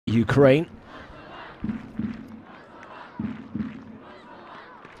Ukraine.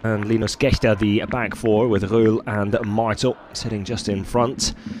 And Linus Gechter, the back four, with Röhl and Martel sitting just in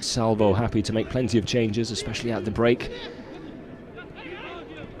front. Salvo happy to make plenty of changes, especially at the break.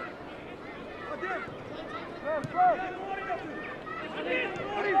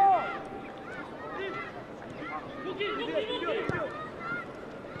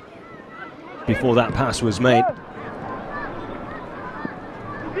 Before that pass was made.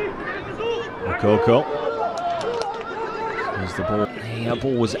 Moukoko. There's the ball. The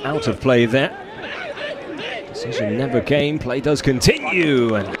ball was out of play there. Decision never came. Play does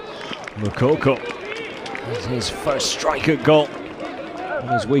continue. And Moukoko has his first striker goal.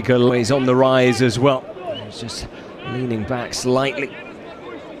 On his weaker leg, he's on the rise as well. He's just leaning back slightly.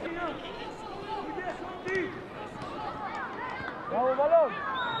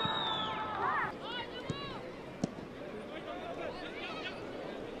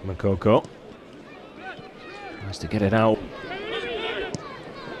 Moukoko tries to get it out.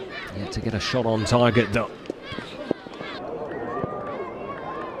 Yet to get a shot on target though.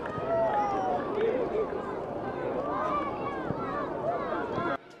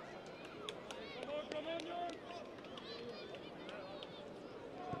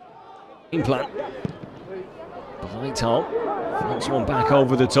 Game plan. Vital flicks one back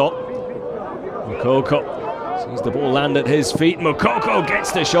over the top. Moukoko sees the ball land at his feet. Moukoko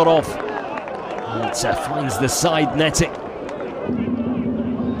gets the shot off. It finds the side netting.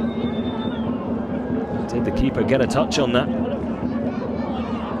 Did the keeper get a touch on that?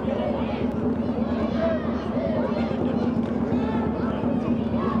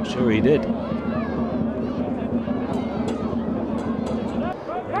 I'm sure he did. A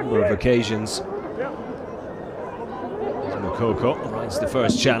number of occasions. Moukoko rides the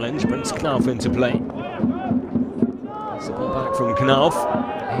first challenge, brings Knauf into play. It's the ball back from Knauf,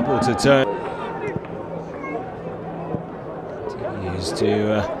 able to turn. Continues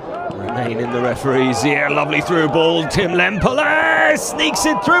to remain in the referee's ear. Lovely through ball. Tim Lempele sneaks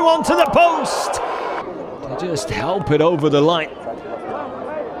it through onto the post to just help it over the line. The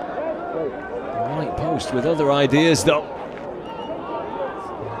right post with other ideas though.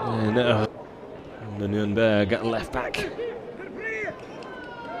 And the Nürnberg left back.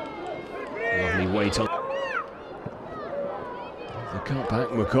 Lovely weight on the cutback.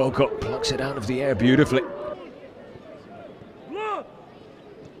 Moukoko plucks it out of the air beautifully.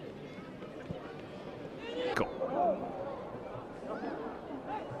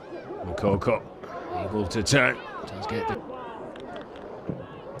 Moukoko able to turn. Does get the. Here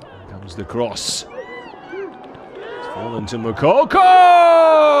comes the cross. It's fallen to Moukoko!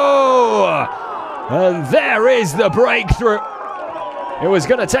 And there is the breakthrough. It was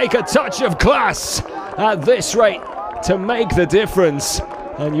going to take a touch of class at this rate to make the difference.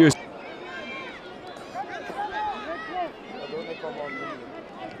 And you.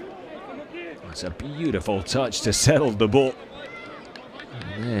 It's a beautiful touch to settle the ball.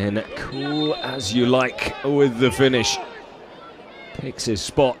 And then cool as you like with the finish. Picks his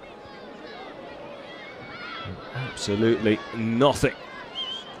spot. Absolutely nothing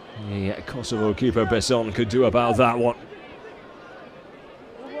the Kosovo keeper Besson could do about that one.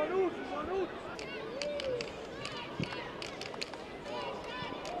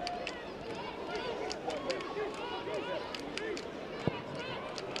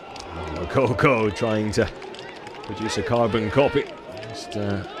 Moukoko trying to produce a carbon copy. Just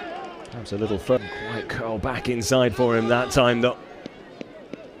perhaps a little further. Quite curl back inside for him that time though.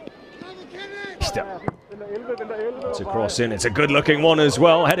 It's a cross in. It's a good looking one as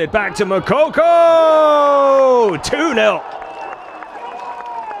well. Headed back to Moukoko. 2-0.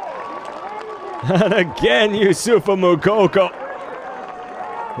 And again Youssoufa Moukoko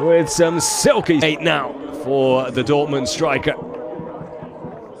with some silky 8 now for the Dortmund striker.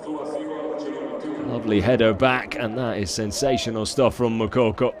 Lovely header back, and that is sensational stuff from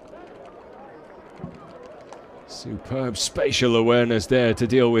Moukoko. Superb spatial awareness there to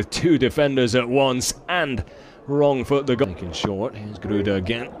deal with 2 defenders at once and wrong foot the goal. Taken short. Here's Gruda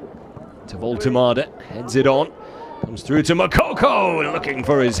again to Voltemade. Heads it on. Comes through to Moukoko looking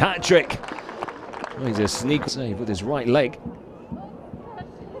for his hat trick. Oh, he's a sneak save with his right leg.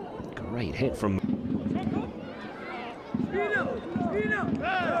 Great hit from.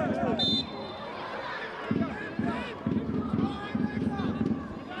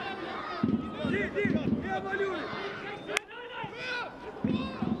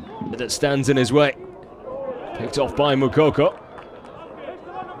 That stands in his way. Picked off by Moukoko.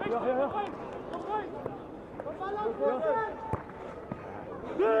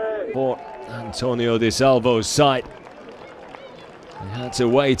 For Antonio Di Salvo's side. They had to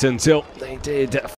wait until they did